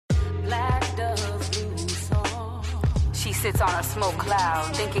sits on a smoke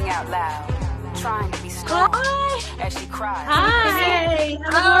cloud, thinking out loud, trying to be strong. Hi. As she cries. Hi,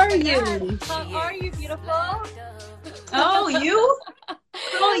 how are you? How are you, beautiful? Oh, you?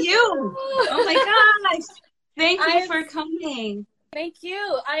 Oh, you? Oh my gosh! Thank you for coming. Thank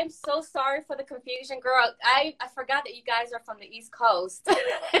you. I'm so sorry for the confusion, girl. I forgot that you guys are from the East Coast.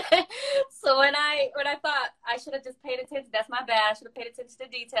 So when I thought I should have just paid attention, that's my bad. I should have paid attention to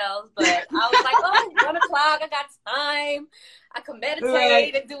details. But I was like, oh, 1 o'clock, I got time. I can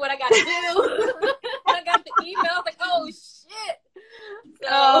meditate and do what I got to do. And I got the email, like, oh shit.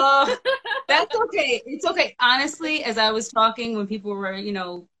 So. That's okay. It's okay. Honestly, as I was talking, when people were,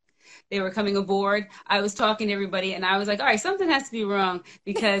 they were coming aboard, I was talking to everybody and I was like, all right, something has to be wrong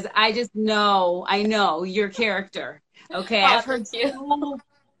because I know your character. Okay. Oh,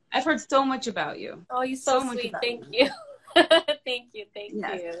 I've heard so much about you. Oh, you're so sweet. Thank you. Thank you.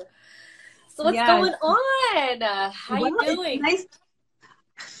 So what's going on? How you doing?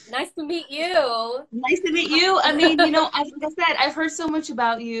 Nice to meet you. Nice to meet you. I mean, like I said, I've heard so much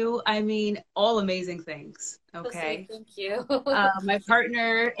about you. I mean, all amazing things. Okay. So thank you. My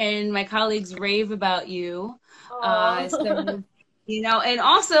partner and my colleagues rave about you. So, and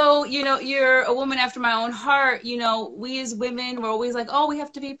also, you're a woman after my own heart. We as women, we're always like, oh, we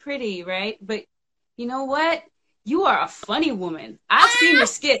have to be pretty, right? But you know what? You are a funny woman. I've seen your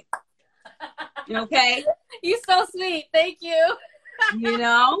skit. Okay. You're so sweet. Thank you.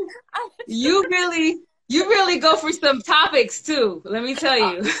 You really go for some topics too. Let me tell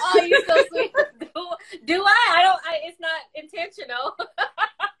you. Oh, you're so sweet. Do I? It's not intentional.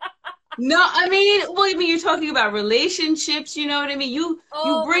 No, I mean, you're talking about relationships. You know what I mean? You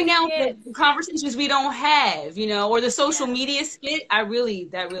bring out the conversations we don't have. Or the social media skit. That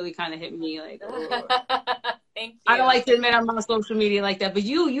really kind of hit me. Like, thank you. I don't like to admit I'm on social media like that, but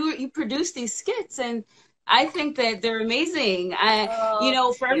you produce these skits and. I think that they're amazing.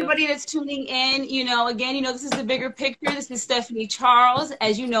 For everybody that's tuning in, again, this is the bigger picture. This is Stephanie Charles.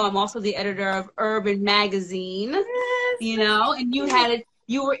 As you know, I'm also the editor of Urban Magazine. Yes. And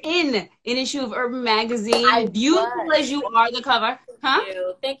you were in an issue of Urban Magazine. Beautiful as you are, the cover.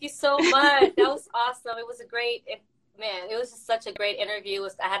 Huh? Thank you so much. That was awesome. It was it was just such a great interview.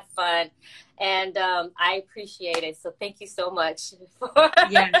 I had fun, and I appreciate it. So thank you so much.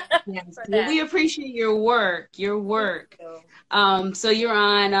 Yes. Well, we appreciate your work. So you're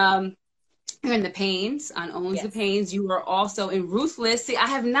on. You're in The Pains, on Owns the Pains. You were also in Ruthless. See, I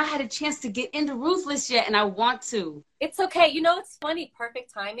have not had a chance to get into Ruthless yet, and I want to. It's okay. It's funny.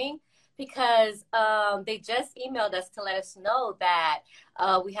 Perfect timing. Because they just emailed us to let us know that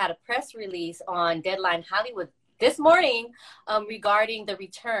we had a press release on Deadline Hollywood this morning regarding the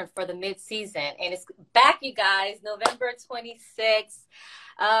return for the mid-season. And it's back, you guys, November 26th.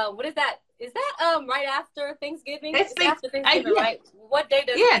 What is that? Is that right after Thanksgiving? It's after Thanksgiving, right? What day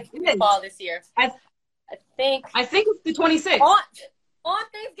does Thanksgiving fall this year? I think it's the 26th. On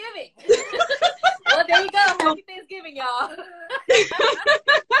Thanksgiving. Well, there you go. Happy Thanksgiving, y'all.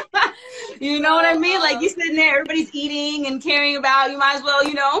 You know what I mean? Like, you're sitting there, everybody's eating and caring about, you might as well,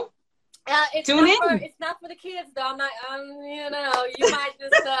 tune in. It's not for the kids, though. I'm not, you might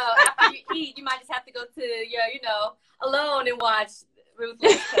just, after you eat, you might just have to go to your, alone and watch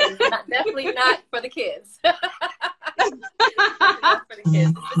Ruthless. Definitely not for the kids. Not for the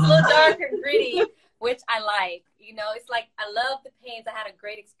kids. It's a little dark and gritty, which I like. It's like, I love The Pains. I had a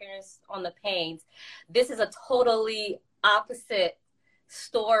great experience on The Pains. This is a totally opposite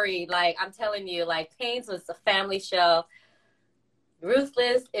story. Like, I'm telling you, like, Pains was a family show.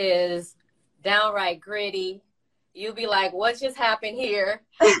 Ruthless is downright gritty. You'll be like, what just happened here?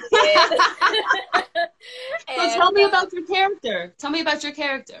 So tell me about your character.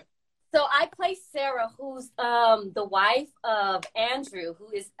 So I play Sarah, who's the wife of Andrew, who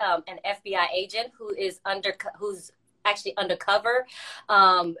is an FBI agent who's actually undercover,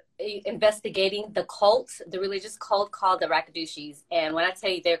 investigating the religious cult called the Rakadushis. And when I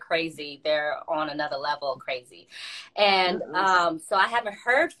tell you they're crazy, they're on another level crazy. And so I haven't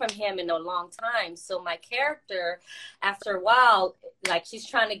heard from him in a long time. So my character, after a while, like, she's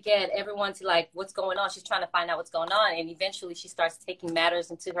trying to get everyone to, like, what's going on. She's trying to find out what's going on. And eventually she starts taking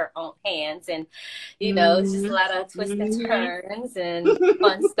matters into her own hands. And, it's just a lot of twists and turns and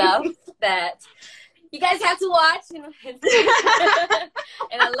fun stuff that you guys have to watch. And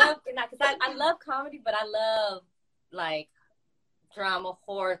I love, because I love comedy, but I love, like, drama,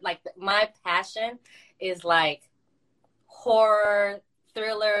 horror. Like, my passion is, like, horror,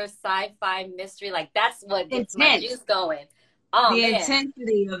 thriller, sci-fi, mystery. Like, that's what gets my juice going. Oh, the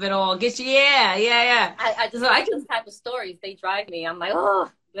intensity of it all gets you. Yeah. I just like those type of stories. They drive me. I'm like,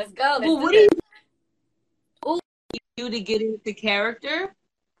 oh, let's go. do to get into character?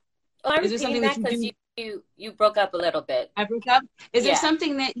 Oh, I'm Is there repeating something that that you because do? you broke up a little bit. I broke up. Is there Yeah.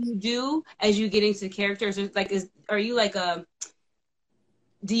 something that you do as you get into characters? Like, are you like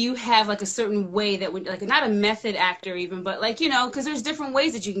do you have like a certain way that would, like, not a method actor even, but like, you know, because there's different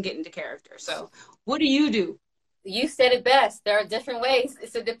ways that you can get into character. So what do you do? You said it best. There are different ways.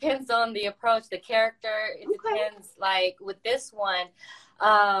 So it depends on the approach, the character. It depends. Like with this one,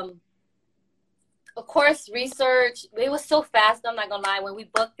 of course, research. It was so fast. I'm not gonna lie. When we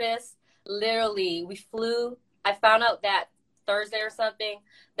booked this, literally, we flew. I found out that Thursday or something.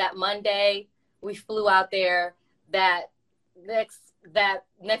 That Monday, we flew out there. That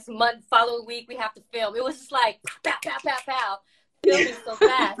next month, following week, we have to film. It was just like pow, pow, pow, pow, filming so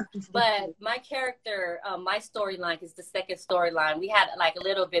fast. But my character, my storyline is the second storyline. We had like a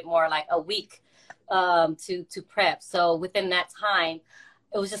little bit more, like a week to prep. So within that time,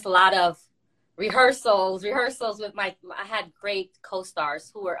 it was just a lot of rehearsals with I had great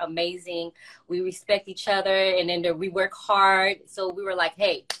co-stars who were amazing. We respect each other, and then we work hard. So we were like,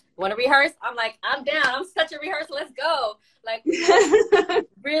 hey, want to rehearse? I'm like, I'm down. I'm such a rehearsal. Let's go. Like,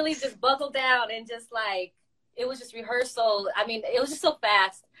 really just buckle down and just like, it was just rehearsal. I mean, it was just so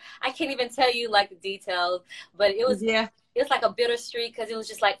fast. I can't even tell you like the details, but it was, it was like a bittersweet because it was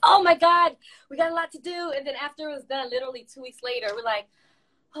just like, oh my God, we got a lot to do. And then after it was done, literally 2 weeks later, we're like,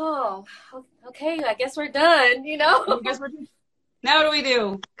 oh, okay, I guess we're done, you know? I guess we're done. Now what do we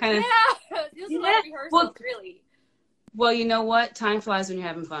do? Kind of. Yeah, it was a lot of rehearsals, really. Well, you know what? Time flies when you're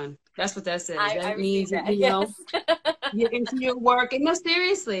having fun. That's what that says. That means that, you know, you're into your work. And no,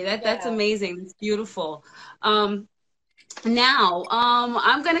 seriously, that's amazing. It's beautiful. Now,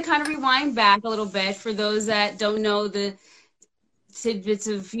 I'm going to kind of rewind back a little bit for those that don't know the tidbits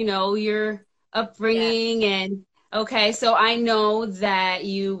of, you know, your upbringing and. Okay, so I know that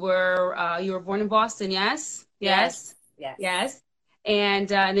you were born in Boston, yes? Yes. And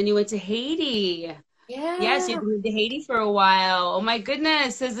then you went to Haiti. Yeah. Yes, you went to Haiti for a while. Oh my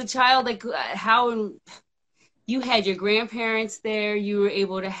goodness, as a child, like how you had your grandparents there, you were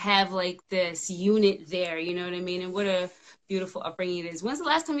able to have like this unit there, you know what I mean? And what a beautiful upbringing it is. When's the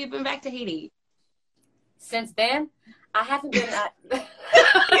last time you've been back to Haiti? Since then, I haven't been.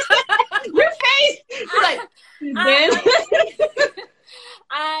 Your face. Like,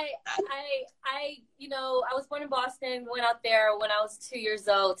 I, you know, I was born in Boston, went out there when I was 2 years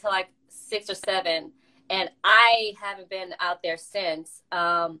old to like 6 or 7, and I haven't been out there since.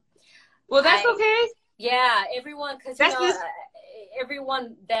 Well, that's okay. Yeah, everyone, because you know,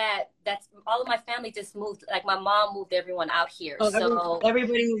 everyone that's all of my family just moved. Like my mom moved everyone out here. Oh, so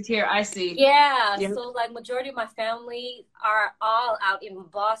everybody moved here. I see. Yeah. So like majority of my family are all out in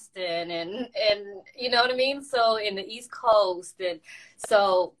Boston and you know what I mean? So in the East Coast. And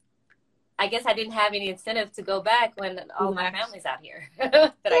so I guess I didn't have any incentive to go back when all my family's out here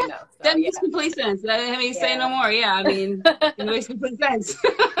that I know. So, that makes complete sense. I mean, say no more. Yeah, I mean, it makes complete sense.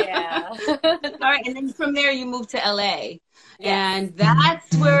 Yeah. All right, and then from there you moved to LA. And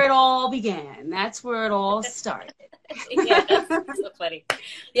that's where it all began. That's where it all started. Yeah, that's so funny.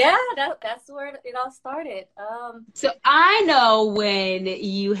 Yeah, that's where it all started. So I know when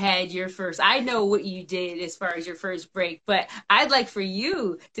you had your first, I know what you did as far as your first break, but I'd like for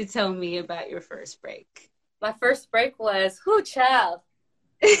you to tell me about your first break. My first break was, child.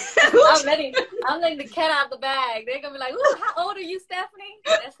 I'm letting the cat out the bag. They're gonna be like, "Ooh, how old are you, Stephanie?"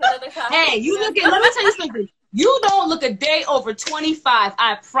 That's another topic. Hey, you look at. Let me tell you something. You don't look a day over 25.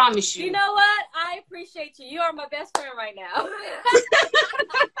 I promise you. You know what? I appreciate you. You are my best friend right now.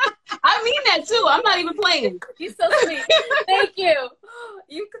 I mean that too. I'm not even playing. You're so sweet. Thank you.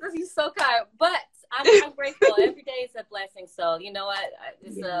 You're so kind. But I'm grateful. Every day is a blessing. So you know what?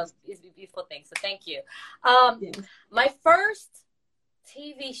 It's a beautiful thing. So thank you. My first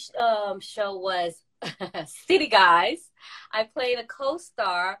TV show was City Guys. I played a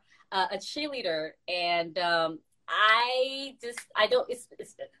co-star, a cheerleader, and it's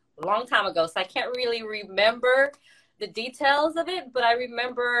a long time ago, so I can't really remember the details of it, but I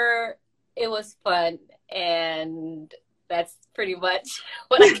remember it was fun, and that's pretty much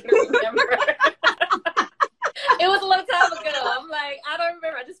what I can remember. It was a long time ago. I'm like, I don't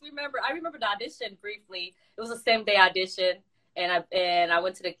remember. I remember the audition briefly. It was a same day audition. And I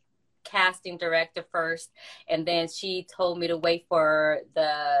went to the casting director first, and then she told me to wait for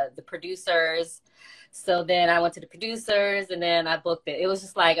the producers. So then I went to the producers, and then I booked it. It was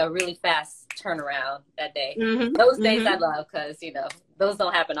just like a really fast turnaround that day. Mm-hmm. Those days I love because, you know, those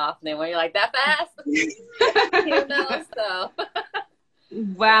don't happen often when you're like that fast. You know, so.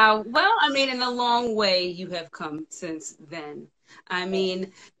 Wow. Well, I mean, in a long way you have come since then. I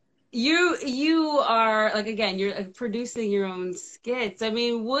mean, you are like, again, you're producing your own skits. I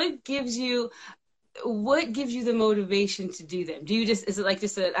mean, what gives you the motivation to do them? Do you just, is it like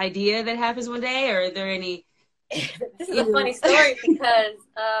just an idea that happens one day, or are there any, This is a funny story because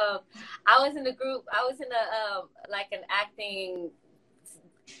I was in a group. I was in a like an acting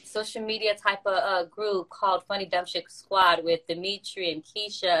social media type of group called Funny Dumb Chick Squad with Dimitri and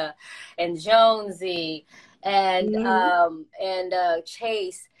Keisha and Jonesy and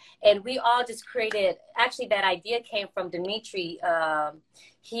Chase, and we all just created. Actually, that idea came from Dimitri.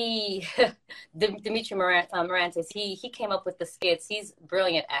 He Dimitri Morantes, he came up with the skits. He's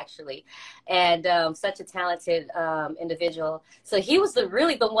brilliant, actually, and such a talented individual. So he was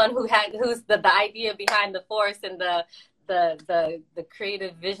really the one who's the idea behind the force and the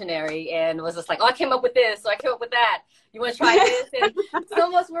creative visionary, and was just like, oh, I came up with this, so I came up with that. You want to try this? And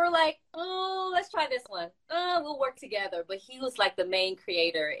some of us were like, oh, let's try this one. We'll work together. But he was like the main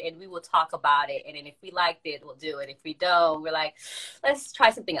creator, and we will talk about it. And then if we liked it, we'll do it. If we don't, we're like, let's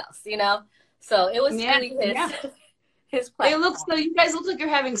try something else, you know? So it was really his platform. It looks so, you guys look like you're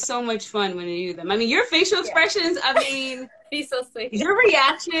having so much fun when you do them. I mean, your facial expressions, I mean, he's so sweet. Your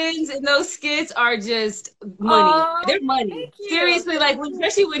reactions in those skits are just money. Aww, they're money. Seriously, like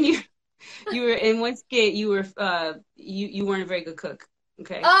especially when you were in one skit, you were you weren't a very good cook.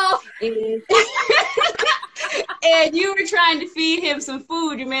 Okay. Oh. And you were trying to feed him some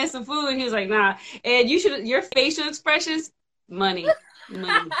food, your man some food, and he was like, nah. And your facial expressions, money.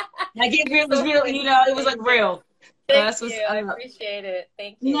 Like it was real, you know, it was like real. Thank you. I appreciate it.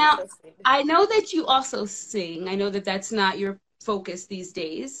 Thank you. Now, I know that you also sing. I know that that's not your focus these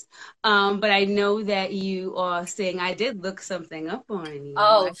days, but I know that you sing. I did look something up on you.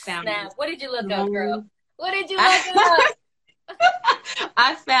 Oh, snap. What did you look up, girl? What did you look up?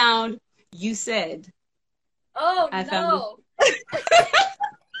 I found You Said. Oh, no.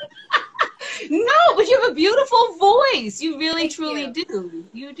 No, but you have a beautiful voice. You really, truly do.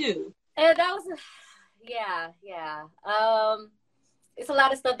 You do. And that was... Yeah. It's a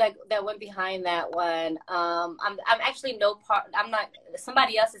lot of stuff that went behind that one. I'm actually I'm not.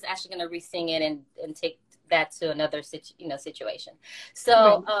 Somebody else is actually going to re-sing it and take that to another situation.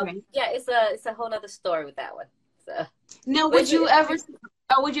 So right. Yeah, it's a whole nother story with that one. So now, would you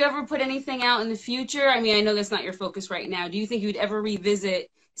ever put anything out in the future? I mean, I know that's not your focus right now. Do you think you'd ever revisit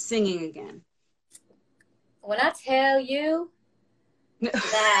singing again? When I tell you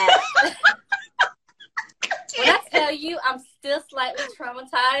that. When I tell you I'm still slightly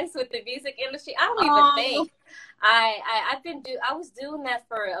traumatized with the music industry, I don't even think. I was doing that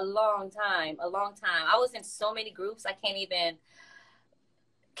for a long time. I was in so many groups I can't even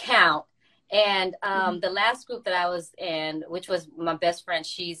count. And the last group that I was in, which was my best friend,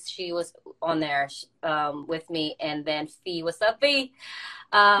 she was on there with me, and then Fee, what's up, Fee?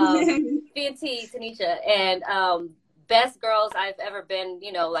 Fee and Tanisha, and best girls I've ever been,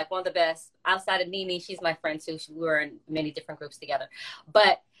 you know, like one of the best outside of Nene. She's my friend too. We were in many different groups together.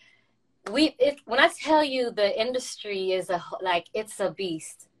 But when I tell you the industry is it's a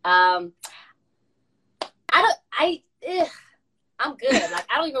beast. I'm good. Like,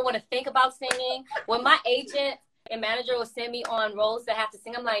 I don't even want to think about singing. When my agent and manager will send me on roles that have to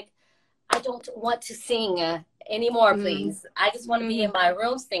sing, I'm like, I don't want to sing anymore, please. I just want to be in my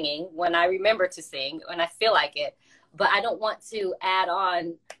room singing when I remember to sing, when I feel like it. But I don't want to add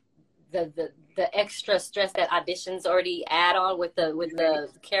on the extra stress that auditions already add on with the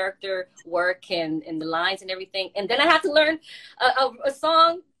character work and the lines and everything. And then I have to learn a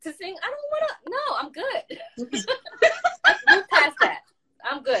song to sing. I don't want to. No, I'm good. Move past that.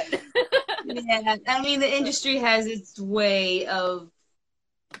 I'm good. Yeah, I mean, the industry has its way of,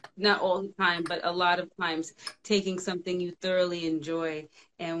 not all the time, but a lot of times, taking something you thoroughly enjoy,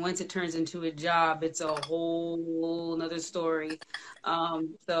 and once it turns into a job, it's a whole nother story.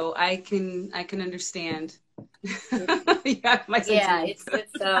 So I can understand. Yeah, it's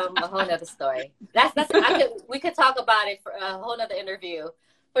a whole nother story. We could talk about it for a whole nother interview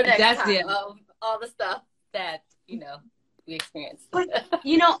for next time. Of all the stuff that we experienced. But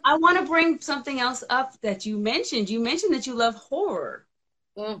I want to bring something else up that you mentioned. You mentioned that you love horror.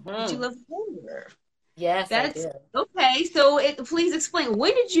 That you love horror. Yes, I do. Okay, so please explain.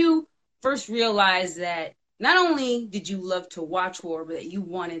 When did you first realize that not only did you love to watch horror, but that you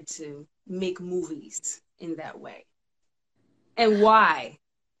wanted to make movies in that way? And why?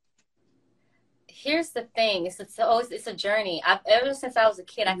 Here's the thing. It's a journey. Ever since I was a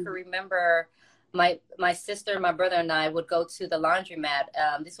kid, I can remember my sister, my brother, and I would go to the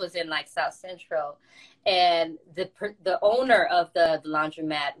laundromat. This was in like South Central, and the owner of the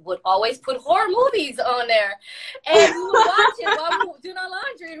laundromat would always put horror movies on there, and we would watch it while we were doing our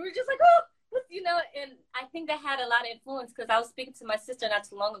laundry, and we were just like, oh. You know, and I think that had a lot of influence because I was speaking to my sister not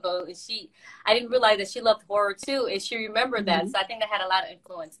too long ago, and I didn't realize that she loved horror too, and she remembered that. So I think that had a lot of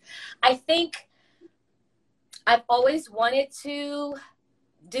influence. I think I've always wanted to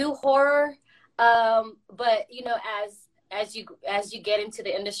do horror, but you know, as you get into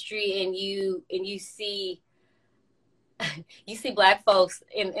the industry and you see Black folks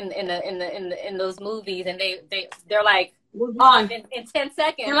in those movies, and they're like. We're gone in 10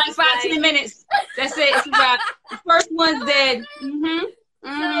 seconds. In like 5-10 minutes. That's it. It's about the first one's dead. Mm-hmm.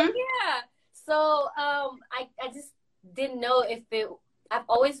 Mm-hmm. So, yeah. So I just didn't know if I've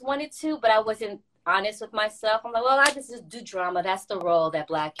always wanted to, but I wasn't honest with myself. I'm like, well, I just do drama. That's the role that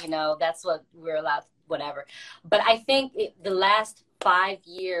Black, you know, that's what we're allowed, whatever. But I think the last 5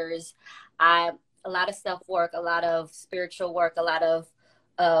 years, a lot of self-work, a lot of spiritual work, a lot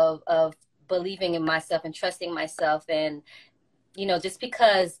of believing in myself and trusting myself, and you know, just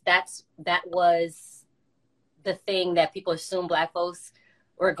because that was the thing that people assume Black folks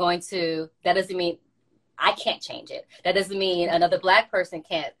were going to, that doesn't mean I can't change it. That doesn't mean another Black person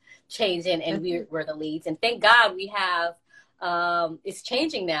can't change it, and we're the leads. And thank God we have it's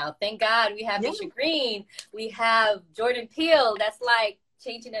changing now. Thank God we have Misha Green, we have Jordan Peele. That's like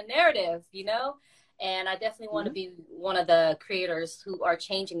changing the narrative, you know. And I definitely want to be one of the creators who are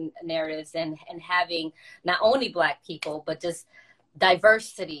changing narratives and having not only Black people, but just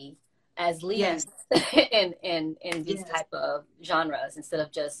diversity as leads in these type of genres instead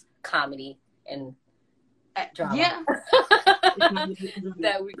of just comedy and drama. Yeah.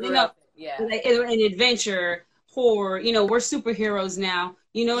 That we grew up in. Yeah. Like, an adventure, horror, you know, we're superheroes now.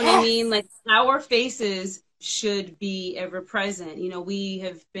 You know what I mean? Like, our faces should be ever present. You know, we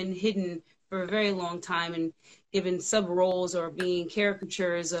have been hidden for a very long time and given sub roles or being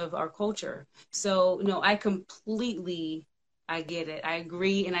caricatures of our culture. So, no, I get it. I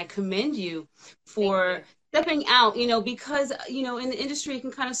agree. And I commend you for stepping out, you know, because, you know, in the industry, it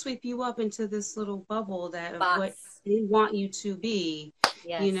can kind of sweep you up into this little bubble that of what they want you to be,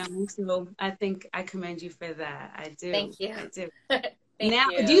 you know. So I think I commend you for that. I do. Thank you. I do. Now,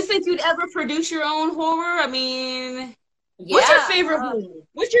 do you think you'd ever produce your own horror? I mean, what's your favorite movie?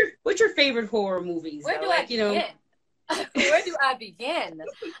 What's your favorite horror movies? Where do I begin? Where do I begin? And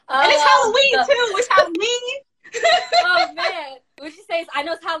it's Halloween too. It's Halloween. Oh man, what you say? I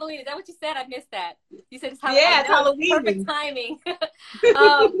know it's Halloween. Is that what you said? I missed that. You said it's Halloween. Yeah, it's Halloween. Perfect timing.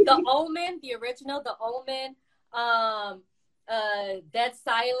 The Omen, the original, The Omen, Dead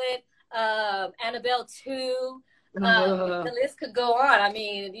Silent, Annabelle 2. The list could go on. I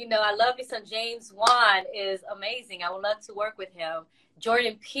mean, you know, I love me some James Wan is amazing. I would love to work with him.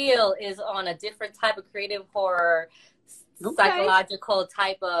 Jordan Peele is on a different type of creative horror, psychological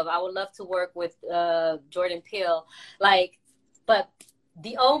type of. I would love to work with Jordan Peele. Like, but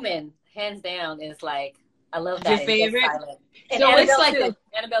The Omen, hands down, is like, I love that. Your favorite? And so Annabelle it's like too.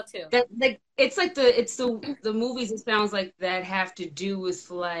 Annabelle 2. That, like, it's like the movies, it sounds like, that have to do with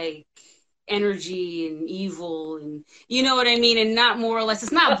like energy and evil, and you know what I mean, and not more or less.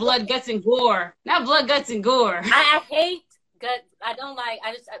 It's not blood, guts, and gore. Not blood, guts, and gore. I hate gut. I don't like.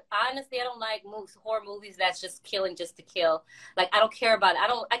 Honestly, I don't like horror movies that's just killing just to kill. Like, I don't care about it.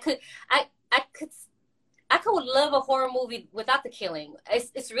 I could love a horror movie without the killing.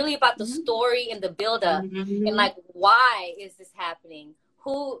 It's really about the story and the build up and like, why is this happening?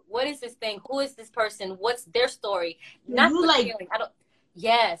 What is this thing? Who is this person? What's their story? Not the killing. I don't.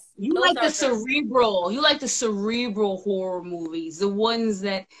 Yes. You like the cerebral. You like the cerebral horror movies, the ones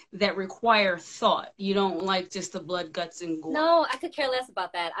that require thought. You don't like just the blood, guts, and gore. No, I could care less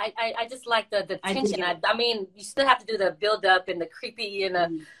about that. I just like the tension. I mean, you still have to do the build up and the creepy and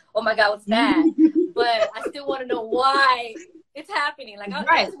the oh my God, what's that? But I still want to know why it's happening. Like,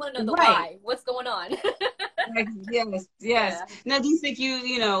 I just want to know the why. What's going on? Yes. Yeah. Now, do you think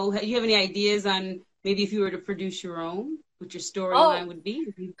you have any ideas on maybe if you were to produce your own? What your storyline would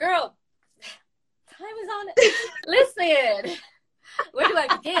be? Girl, time is on it. Listen, where do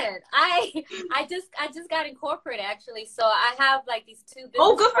I begin? I just got incorporated, actually, so I have like these 2 business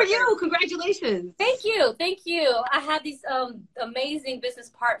good partners. For you! Congratulations. Thank you. I have these amazing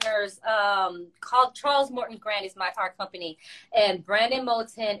business partners called Charles Morton Grant is our company, and Brandon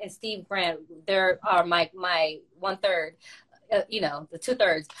Moten and Steve Grant. They're my 1/3, the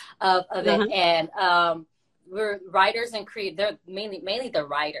 2/3 of it, and we're writers and create. They're mainly the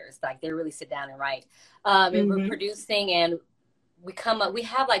writers. Like, they really sit down and write. And we're producing, and we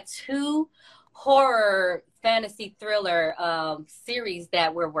have like 2 horror fantasy thriller series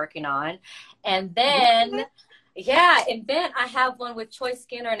that we're working on. And then I have one with Troy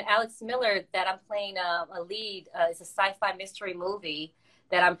Skinner and Alex Miller that I'm playing a lead. It's a sci-fi mystery movie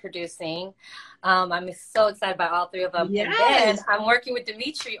that I'm producing. I'm so excited about all three of them. Yes. And then I'm working with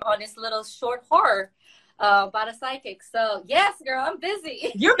Dimitri on this little short horror about a psychic. So yes, girl, I'm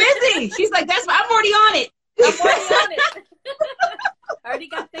busy. You're busy. She's like, I'm already on it. I'm working on it. I already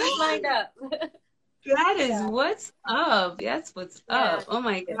got things lined up. That is what's up. That's what's up. Oh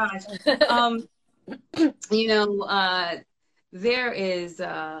my gosh. There is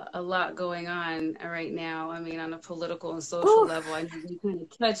a lot going on right now. I mean, on a political and social level, I mean, we kind of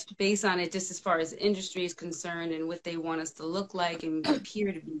touched base on it just as far as the industry is concerned and what they want us to look like and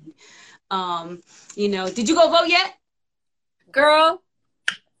appear to be. Did you go vote yet? Girl,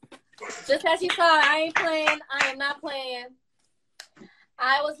 just as you saw, I ain't playing. I am not playing.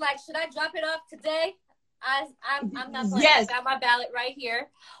 I was like, should I drop it off today? I'm not playing. Yes. I got my ballot right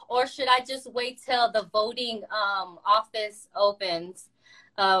here. Or should I just wait till the voting office opens?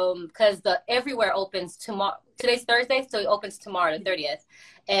 Because everywhere opens tomorrow. Today's Thursday, so it opens tomorrow, the 30th.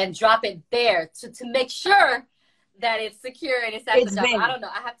 And drop it there to make sure that it's secure and it's at the door. I don't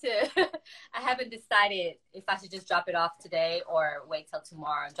know. I haven't decided if I should just drop it off today or wait till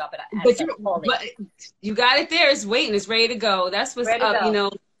tomorrow and drop it off. But you got it there. It's waiting. It's ready to go. That's what's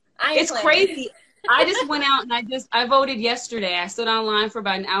up. It's crazy. I just went out and I voted yesterday. I stood online for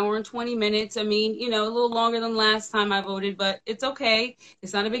about an hour and 20 minutes. I mean, a little longer than last time I voted, but it's okay.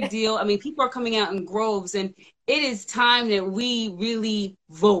 It's not a big deal. I mean, people are coming out in groves, and it is time that we really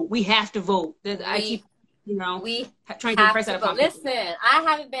vote. We have to vote. I keep we trying to impress that upon people. Listen, I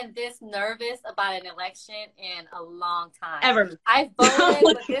haven't been this nervous about an election in a long time. Ever. I voted,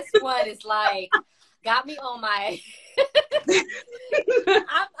 but this one is like, got me on my...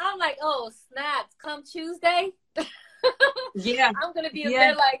 I'm like, oh, snaps, come Tuesday? Yeah. I'm going to be a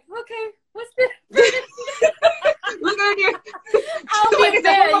bit like, okay, what's this? Look at you.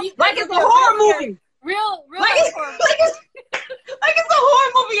 Like it's a horror movie. Real like horror like it's a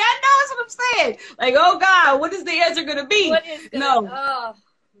horror movie. I know, that's what I'm saying. Like, oh God, what is the answer gonna be? Oh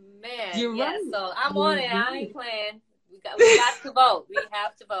man, you're right. So I'm on it. I ain't playing. We got to vote. We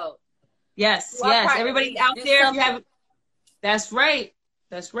have to vote. Yes. Everybody out there, if you have, that's right.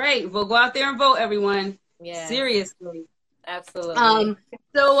 We'll go out there and vote, everyone. Yeah. Seriously. Absolutely.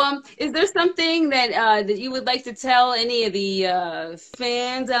 So, is there something that you would like to tell any of the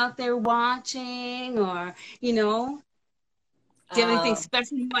fans out there watching, or do you have anything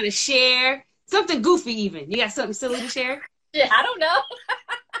special you want to share? Something goofy, even. You got something silly to share? Yeah, I don't know.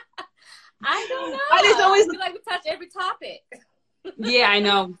 I just always feel like we touch every topic. Yeah, I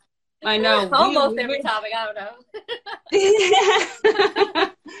know. Almost every topic. I don't know.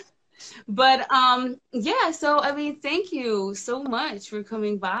 But so I mean, thank you so much for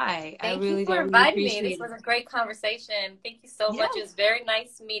coming by. Thank you for inviting me. This was a great conversation. Thank you so much. It was very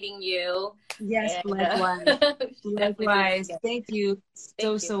nice meeting you. Yes, likewise. Thank you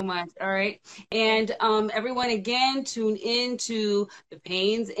so much. All right. And everyone, again, tune in to The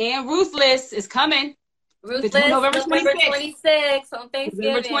Pains and Ruthless is coming. Ruthless, November 26th on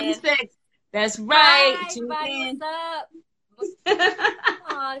Thanksgiving. November 26th. That's right. Hi, tune in. What's up?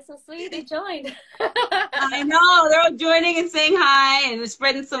 Oh, it's so sweet. They joined. I know. They're all joining and saying hi and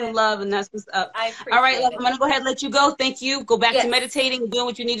spreading some love, and that's what's up. All right, love, I'm going to go ahead and let you go. Thank you. Go back to meditating and doing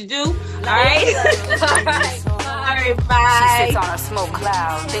what you need to do. All right? All right. All right, bye. She sits on a smoke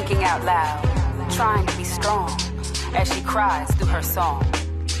cloud, thinking out loud, trying to be strong as she cries through her song.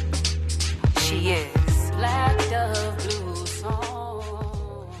 She is black dove blue.